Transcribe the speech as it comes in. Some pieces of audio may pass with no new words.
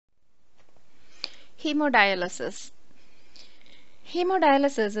Hemodialysis.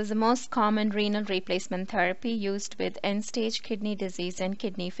 Hemodialysis is the most common renal replacement therapy used with end-stage kidney disease and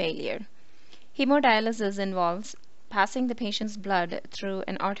kidney failure. Hemodialysis involves passing the patient's blood through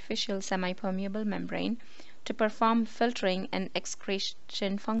an artificial semi-permeable membrane to perform filtering and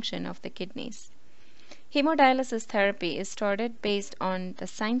excretion function of the kidneys. Hemodialysis therapy is started based on the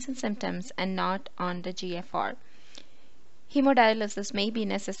signs and symptoms and not on the GFR. Hemodialysis may be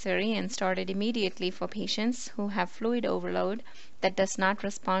necessary and started immediately for patients who have fluid overload that does not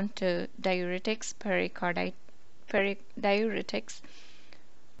respond to diuretics,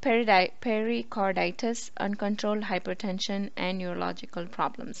 pericarditis, uncontrolled hypertension, and neurological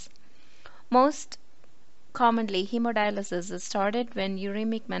problems. Most commonly, hemodialysis is started when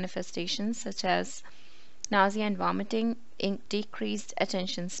uremic manifestations such as nausea and vomiting, decreased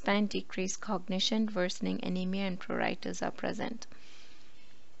attention span, decreased cognition, worsening anemia, and pruritus are present.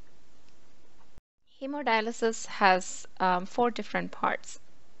 Hemodialysis has 4 different parts.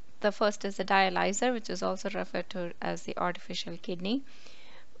 The first is the dialyzer, which is also referred to as the artificial kidney.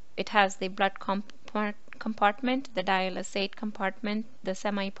 It has the blood compartment, the dialysate compartment, the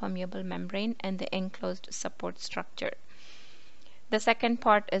semi-permeable membrane, and the enclosed support structure. The second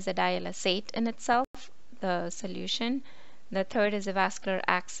part is the dialysate in itself, the solution. The third is the vascular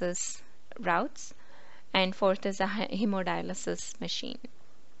access routes, and fourth is a hemodialysis machine.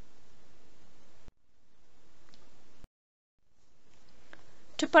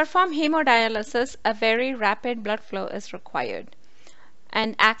 To perform hemodialysis, a very rapid blood flow is required,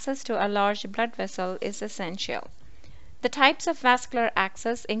 and access to a large blood vessel is essential. The types of vascular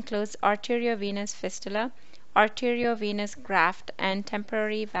access includes arteriovenous fistula, arteriovenous graft, and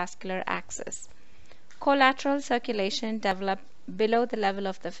temporary vascular access. Collateral circulation develops below the level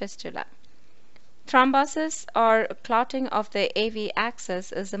of the fistula. Thrombosis or clotting of the AV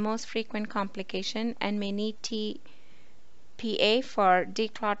axis is the most frequent complication and may need TPA for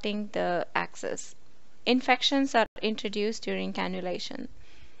declotting the axis. Infections are introduced during cannulation.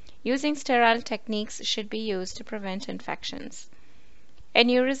 Using sterile techniques should be used to prevent infections.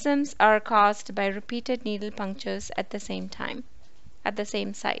 Aneurysms are caused by repeated needle punctures at the same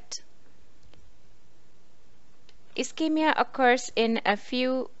site. Ischemia occurs in a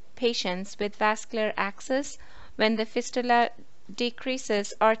few patients with vascular access when the fistula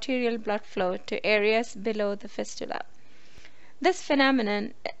decreases arterial blood flow to areas below the fistula. This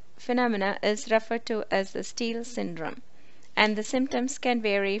phenomena is referred to as the Steele syndrome, and the symptoms can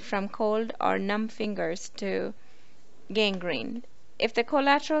vary from cold or numb fingers to gangrene. If the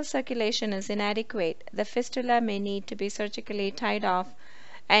collateral circulation is inadequate, the fistula may need to be surgically tied off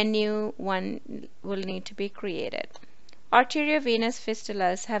and new one will need to be created. Arteriovenous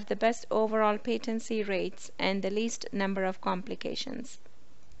fistulas have the best overall patency rates and the least number of complications,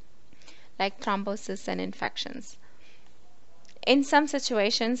 like thrombosis and infections. In some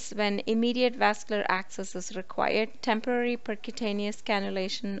situations, when immediate vascular access is required, temporary percutaneous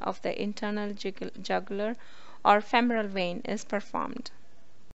cannulation of the internal jugular or femoral vein is performed.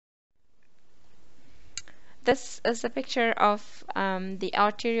 This is a picture of the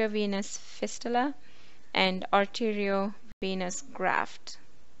arteriovenous fistula and arteriovenous graft.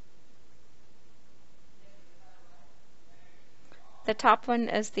 The top one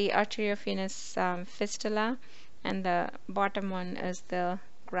is the arteriovenous fistula, and the bottom one is the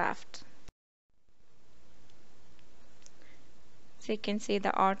graft. So you can see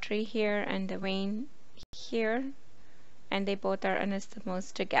the artery here and the vein here, and they both are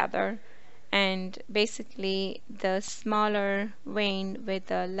anastomosed together. And basically the smaller vein with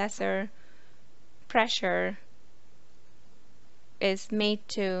the lesser pressure is made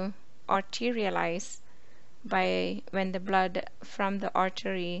to arterialize by when the blood from the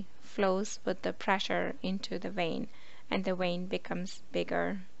artery flows with the pressure into the vein, and the vein becomes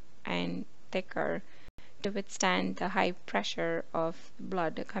bigger and thicker to withstand the high pressure of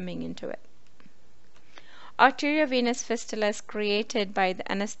blood coming into it. Arteriovenous fistula is created by the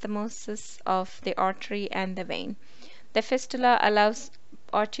anastomosis of the artery and the vein. The fistula allows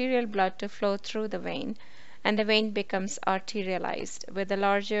arterial blood to flow through the vein, and the vein becomes arterialized with a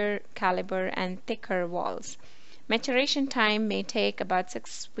larger caliber and thicker walls. Maturation time may take about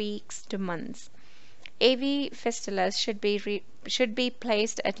 6 weeks to months. AV fistulas should be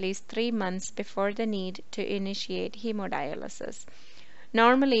placed at least 3 months before the need to initiate hemodialysis.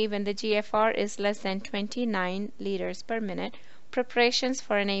 Normally, when the GFR is less than 29 liters per minute, preparations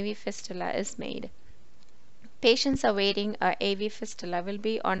for an AV fistula is made. Patients awaiting a AV fistula will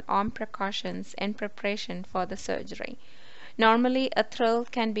be on armed precautions in preparation for the surgery. Normally, a thrill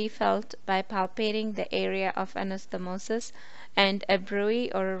can be felt by palpating the area of anastomosis and a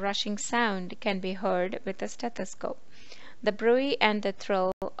bruit or a rushing sound can be heard with a stethoscope. The bruit and the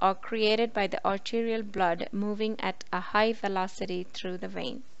thrill are created by the arterial blood moving at a high velocity through the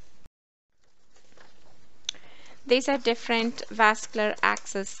vein. These are different vascular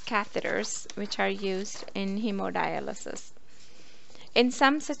access catheters which are used in hemodialysis. In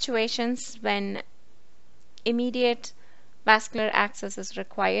some situations, when immediate vascular access is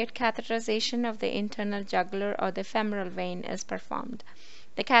required, catheterization of the internal jugular or the femoral vein is performed.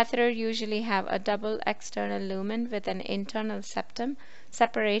 The catheter usually have a double external lumen with an internal septum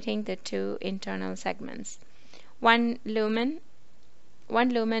separating the two internal segments. One lumen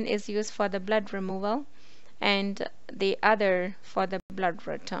is used for the blood removal and the other for the blood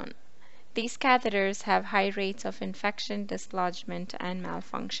return. These catheters have high rates of infection, dislodgement, and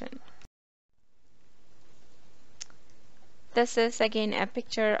malfunction. This is again a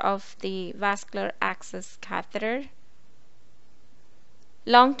picture of the vascular access catheter.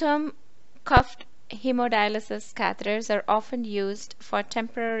 Long-term cuffed hemodialysis catheters are often used for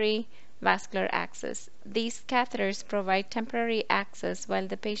temporary vascular access. These catheters provide temporary access while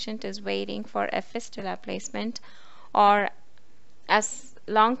the patient is waiting for a fistula placement, or as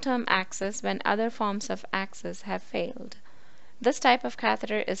long-term access when other forms of access have failed. This type of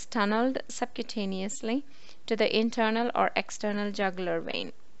catheter is tunneled subcutaneously to the internal or external jugular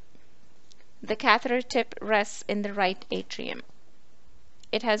vein. The catheter tip rests in the right atrium.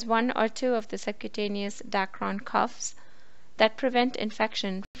 It has one or two of the subcutaneous Dacron cuffs that prevent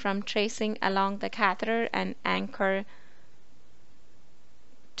infection from tracing along the catheter and anchor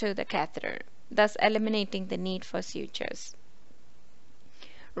to the catheter, thus eliminating the need for sutures.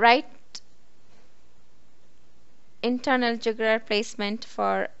 Right internal jugular placement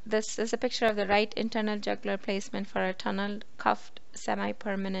for this is a picture of the right internal jugular placement for a tunneled cuffed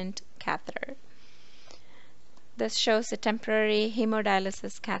semi-permanent catheter. This shows the temporary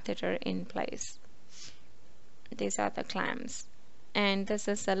hemodialysis catheter in place. These are the clamps, and this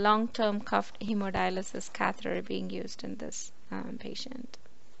is a long-term cuffed hemodialysis catheter being used in this patient.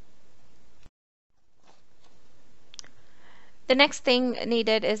 The next thing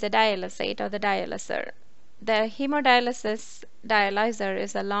needed is the dialysate or the dialyzer. The hemodialysis dialyzer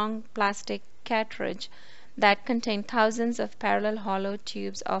is a long plastic cartridge that contains thousands of parallel hollow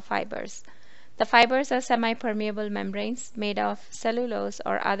tubes or fibers. The fibers are semi-permeable membranes made of cellulose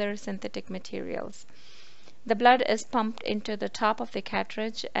or other synthetic materials. The blood is pumped into the top of the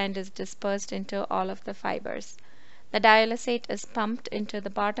cartridge and is dispersed into all of the fibers. The dialysate is pumped into the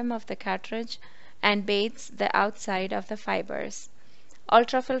bottom of the cartridge and bathes the outside of the fibers.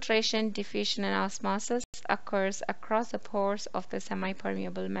 Ultrafiltration, diffusion, and osmosis occurs across the pores of the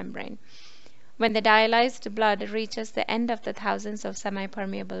semi-permeable membrane. When the dialyzed blood reaches the end of the thousands of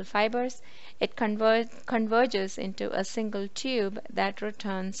semi-permeable fibers, it converges into a single tube that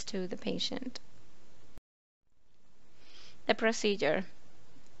returns to the patient. The procedure.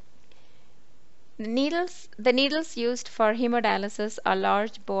 The needles used for hemodialysis are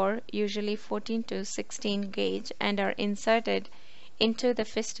large bore, usually 14 to 16 gauge, and are inserted into the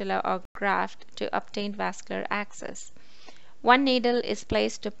fistula or graft to obtain vascular access. One needle is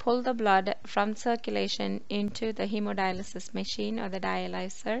placed to pull the blood from circulation into the hemodialysis machine or the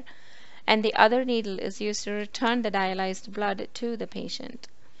dialyzer, and the other needle is used to return the dialyzed blood to the patient.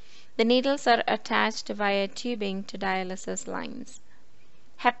 The needles are attached via tubing to dialysis lines.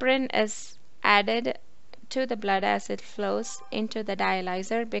 Heparin is added to the blood as it flows into the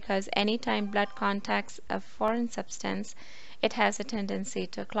dialyzer because anytime blood contacts a foreign substance, it has a tendency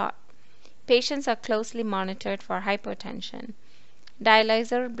to clot. Patients are closely monitored for hypotension.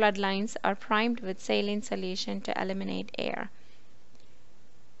 Dialyzer blood lines are primed with saline solution to eliminate air.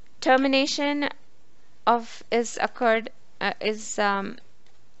 Termination is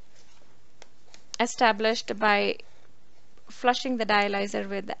established by flushing the dialyzer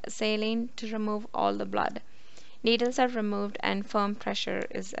with saline to remove all the blood. Needles are removed and firm pressure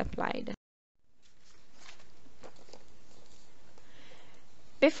is applied.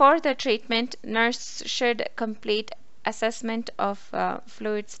 Before the treatment, nurse should complete assessment of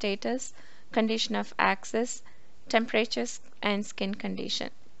fluid status, condition of access, temperatures, and skin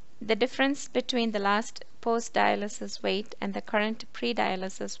condition. The difference between the last post-dialysis weight and the current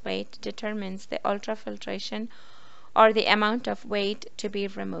pre-dialysis weight determines the ultrafiltration or the amount of weight to be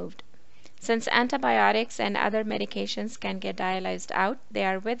removed. Since antibiotics and other medications can get dialyzed out, they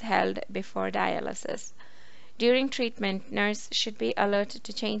are withheld before dialysis. During treatment, nurse should be alert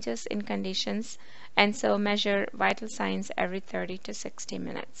to changes in conditions and so measure vital signs every 30 to 60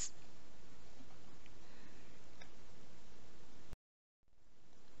 minutes.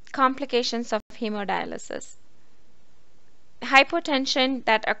 Complications of hemodialysis. Hypotension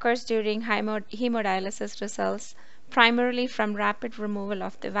that occurs during hemodialysis results primarily from rapid removal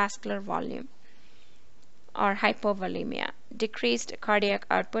of the vascular volume or hypovolemia, decreased cardiac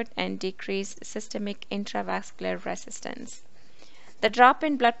output, and decreased systemic intravascular resistance. The drop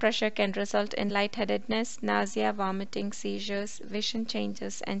in blood pressure can result in lightheadedness, nausea, vomiting, seizures, vision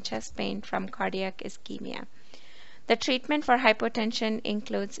changes, and chest pain from cardiac ischemia. The treatment for hypotension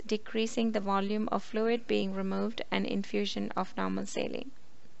includes decreasing the volume of fluid being removed and infusion of normal saline.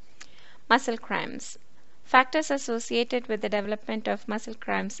 Muscle cramps. Factors associated with the development of muscle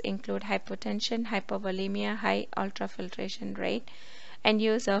cramps include hypotension, hypovolemia, high ultrafiltration rate, and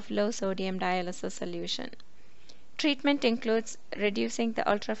use of low sodium dialysis solution. Treatment includes reducing the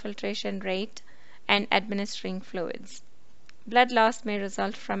ultrafiltration rate and administering fluids. Blood loss may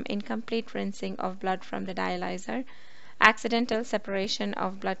result from incomplete rinsing of blood from the dialyzer, accidental separation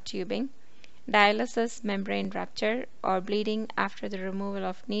of blood tubing, dialysis membrane rupture, or bleeding after the removal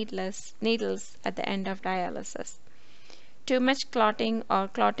of needles at the end of dialysis. Too much clotting or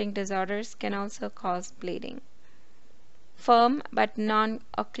clotting disorders can also cause bleeding. Firm but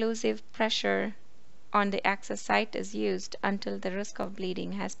non-occlusive pressure on the access site is used until the risk of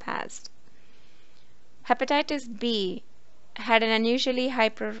bleeding has passed. Hepatitis B had an unusually high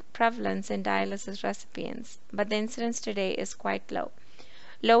prevalence in dialysis recipients, but the incidence today is quite low.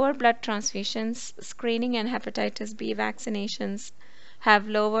 Lower blood transfusions, screening, and hepatitis B vaccinations have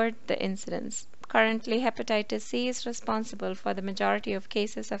lowered the incidence. Currently, hepatitis C is responsible for the majority of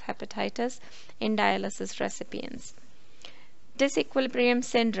cases of hepatitis in dialysis recipients. Disequilibrium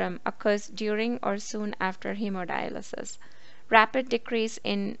syndrome occurs during or soon after hemodialysis. Rapid decrease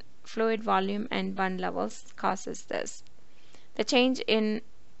in fluid volume and bun levels causes this. The change in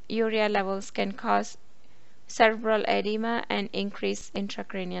urea levels can cause cerebral edema and increase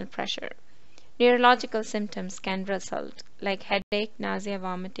intracranial pressure. Neurological symptoms can result, like headache, nausea,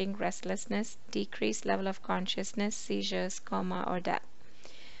 vomiting, restlessness, decreased level of consciousness, seizures, coma, or death.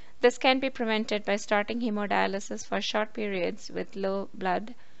 This can be prevented by starting hemodialysis for short periods with low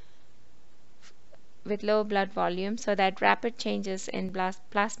blood volume so that rapid changes in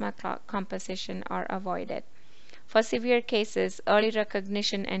plasma composition are avoided. For severe cases, early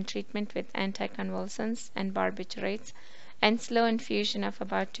recognition and treatment with anticonvulsants and barbiturates and slow infusion of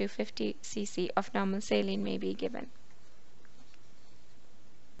about 250 cc of normal saline may be given.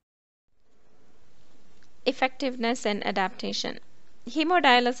 Effectiveness and adaptation.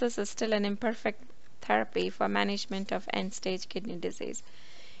 Hemodialysis is still an imperfect therapy for management of end-stage kidney disease.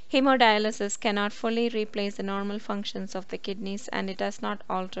 Hemodialysis cannot fully replace the normal functions of the kidneys, and it does not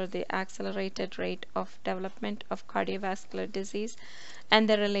alter the accelerated rate of development of cardiovascular disease and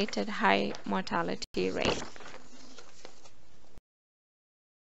the related high mortality rate.